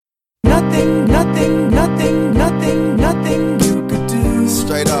nothing, nothing, nothing, nothing, nothing you could do.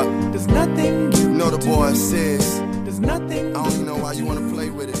 Straight up. There's nothing you Know the could boy do. says. There's nothing. I don't even know why you wanna play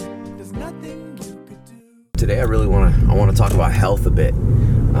with it. There's nothing you could do. Today I really want to talk about health a bit.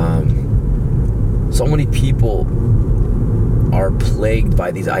 So many people are plagued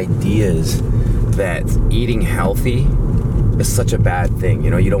by these ideas that eating healthy is such a bad thing. You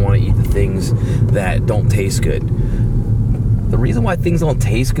know, you don't want to eat the things that don't taste good. The reason why things don't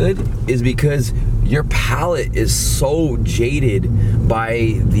taste good is because your palate is so jaded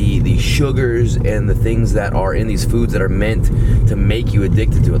by the sugars and the things that are in these foods that are meant to make you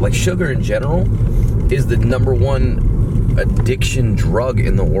addicted to it. Like sugar in general is the number one addiction drug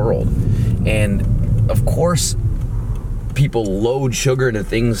in the world. And of course, people load sugar into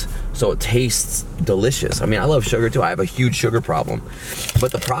things so it tastes delicious. I mean, I love sugar too. I have a huge sugar problem.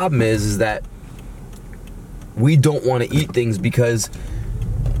 But the problem is that we don't want to eat things because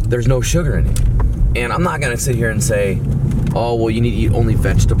there's no sugar in it. And I'm not going to sit here and say, oh, well, you need to eat only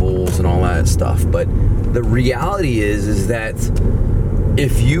vegetables and all that stuff. But the reality is that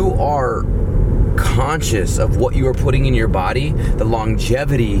if you are conscious of what you are putting in your body, the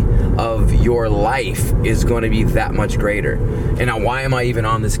longevity of your life is going to be that much greater. And now, why am I even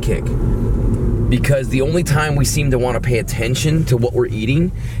on this kick? Because the only time we seem to want to pay attention to what we're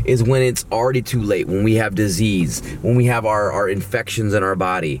eating is when it's already too late, when we have disease, when we have our infections in our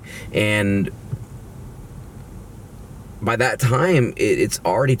body. And by that time, it's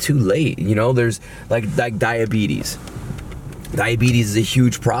already too late. You know, there's like diabetes. Diabetes is a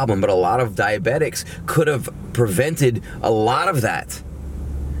huge problem, but a lot of diabetics could have prevented a lot of that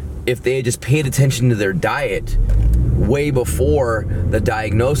if they had just paid attention to their diet way before the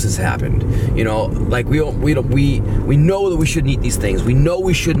diagnosis happened. You know, like we know that we shouldn't eat these things. We know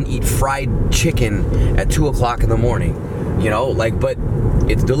we shouldn't eat fried chicken at 2:00 in the morning. You know, like, but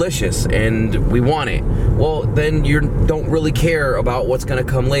it's delicious and we want it. Well, then you don't really care about what's going to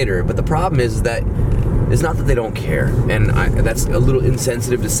come later. But the problem is that it's not that they don't care, and that's a little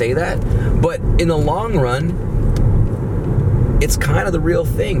insensitive to say that, but in the long run, it's kind of the real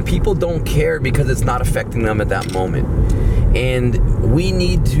thing. People don't care because it's not affecting them at that moment. And we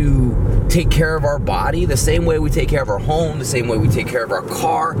need to take care of our body the same way we take care of our home, the same way we take care of our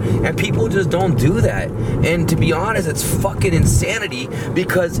car, and people just don't do that. And to be honest, it's fucking insanity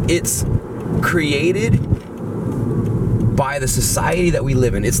because it's created by the society that we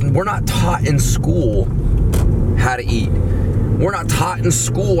live in. We're not taught in school how to eat. We're not taught in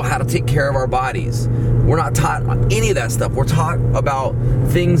school how to take care of our bodies. We're not taught any of that stuff. We're taught about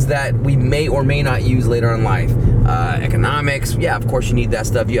things that we may or may not use later in life. Economics, yeah, of course you need that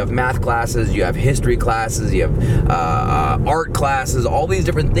stuff. You have math classes, you have history classes, you have art classes, all these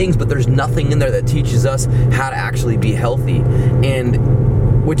different things, but there's nothing in there that teaches us how to actually be healthy.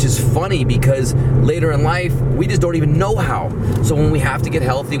 And which is funny because later in life, we just don't even know how. So when we have to get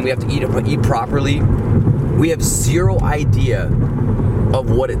healthy and we have to eat properly, we have zero idea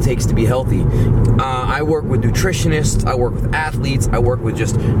of what it takes to be healthy. I work with nutritionists, I work with athletes, I work with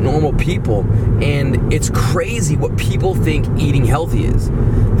just normal people, and it's crazy what people think eating healthy is.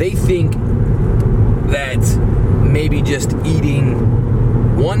 They think that maybe just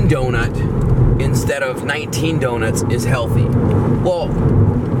eating one donut instead of 19 donuts is healthy. Well,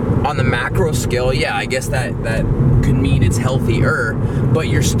 on the macro scale, yeah, I guess that could mean it's healthier, but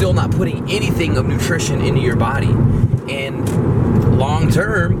you're still not putting anything of nutrition into your body. And long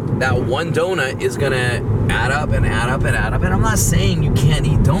term, that one donut is gonna add up and add up and add up. And I'm not saying you can't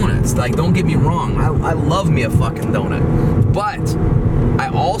eat donuts. Like, don't get me wrong. I love me a fucking donut. But I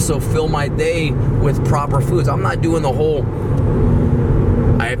also fill my day with proper foods. I'm not doing the whole,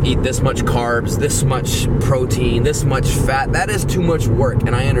 I have to eat this much carbs, this much protein, this much fat. That is too much work,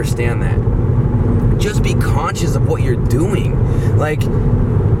 and I understand that. Just be conscious of what you're doing. Like,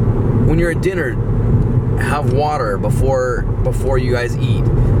 when you're at dinner, have water before you guys eat.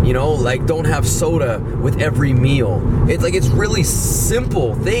 You know, like, don't have soda with every meal. It's like, it's really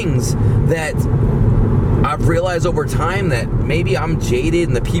simple things that I've realized over time that maybe I'm jaded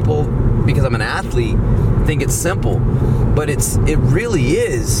and the people, because I'm an athlete, think it's simple. But it really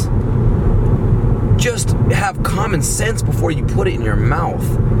is. Just have common sense before you put it in your mouth.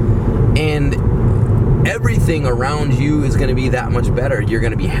 And everything around you is going to be that much better. You're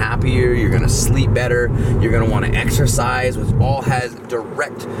going to be happier, you're going to sleep better, you're going to want to exercise, which all has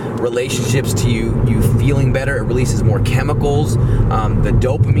direct relationships to you feeling better. It releases more chemicals. The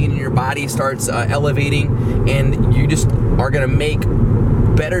dopamine in your body starts elevating, and you just are going to make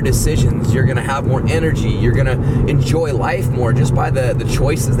better decisions. You're going to have more energy. You're going to enjoy life more just by the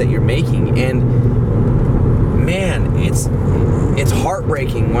choices that you're making. And man, it's it's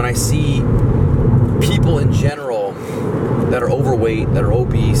heartbreaking when I see people in general that are overweight, that are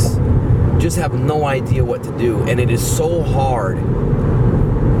obese, just have no idea what to do. And it is so hard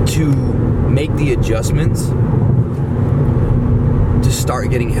to make the adjustments to start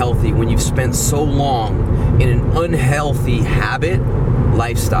getting healthy when you've spent so long in an unhealthy habit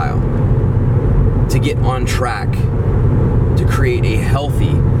lifestyle to get on track to create a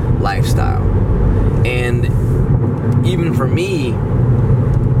healthy lifestyle. And even for me,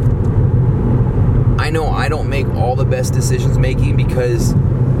 I know I don't make all the best decisions making because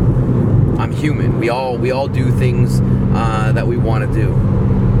I'm human. We all do things that we want to do.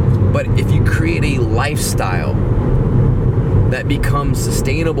 But if you create a lifestyle that becomes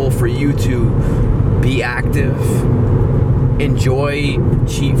sustainable for you to be active, enjoy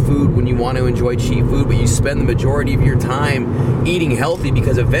cheap food when you want to enjoy cheap food, but you spend the majority of your time eating healthy,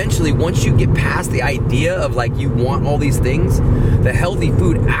 because eventually once you get past the idea of like you want all these things, the healthy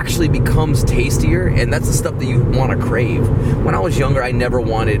food actually becomes tastier, and that's the stuff that you want to crave. When I was younger, I never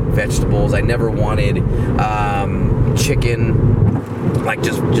wanted vegetables. I never wanted chicken, like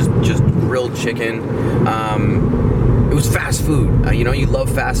just grilled chicken. It was fast food. You love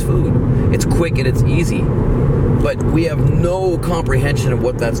fast food. It's quick and it's easy. But we have no comprehension of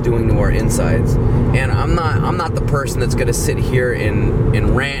what that's doing to our insides. And I'm not the person that's gonna sit here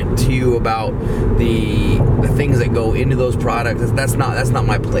and rant to you about the things that go into those products. That's not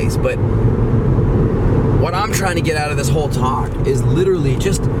my place. But what I'm trying to get out of this whole talk is literally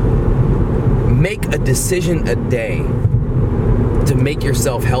just make a decision a day to make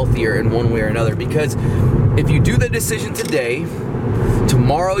yourself healthier in one way or another. Because if you do the decision today,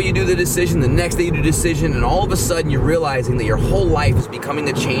 tomorrow you do the decision, the next day you do the decision, and all of a sudden you're realizing that your whole life is becoming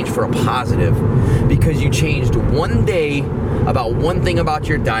a change for a positive because you changed one day about one thing about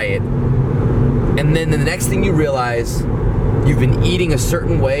your diet, and then the next thing you realize, you've been eating a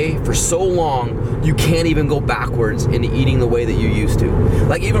certain way for so long you can't even go backwards into eating the way that you used to.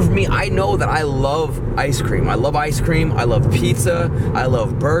 Like, even for me, I know that I love ice cream. I love ice cream, I love pizza, I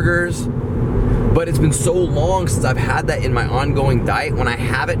love burgers. But it's been so long since I've had that in my ongoing diet. When I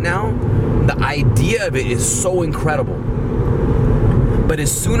have it now, the idea of it is so incredible. But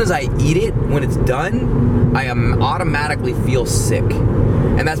as soon as I eat it, when it's done, I automatically feel sick.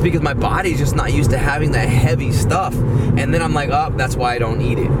 And that's because my body's just not used to having that heavy stuff. And then I'm like, oh, that's why I don't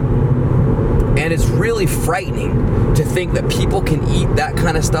eat it. And it's really frightening to think that people can eat that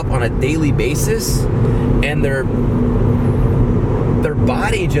kind of stuff on a daily basis and their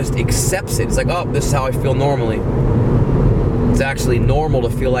body just accepts it. It's like, oh, this is how I feel normally. It's actually normal to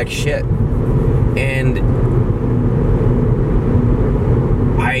feel like shit. And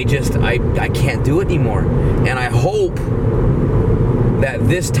I can't do it anymore. And I hope that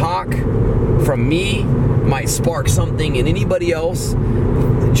this talk from me might spark something in anybody else,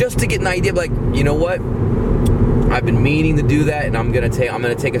 just to get an idea of like, you know what? I've been meaning to do that, and I'm gonna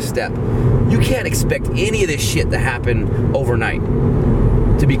take a step. You can't expect any of this shit to happen overnight,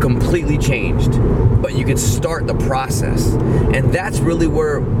 to be completely changed, but you can start the process. And that's really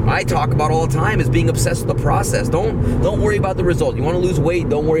where I talk about all the time, is being obsessed with the process. Don't worry about the result. You want to lose weight,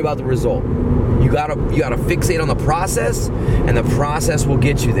 don't worry about the result. You gotta fixate on the process, and the process will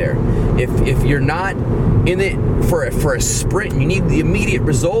get you there. If you're not in it for a sprint and you need the immediate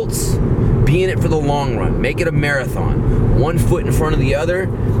results, be in it for the long run. Make it a marathon, one foot in front of the other,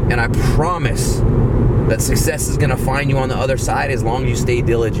 and I promise that success is gonna find you on the other side as long as you stay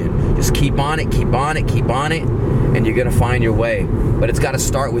diligent. Just keep on it, and you're gonna find your way. But it's gotta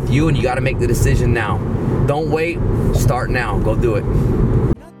start with you, and you gotta make the decision now. Don't wait, start now, go do it.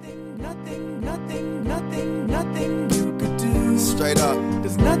 Nothing you could do. Straight up.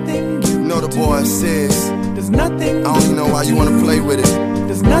 There's nothing you Know the boy says. There's nothing. I don't even know why you wanna play with it.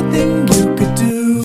 There's nothing you could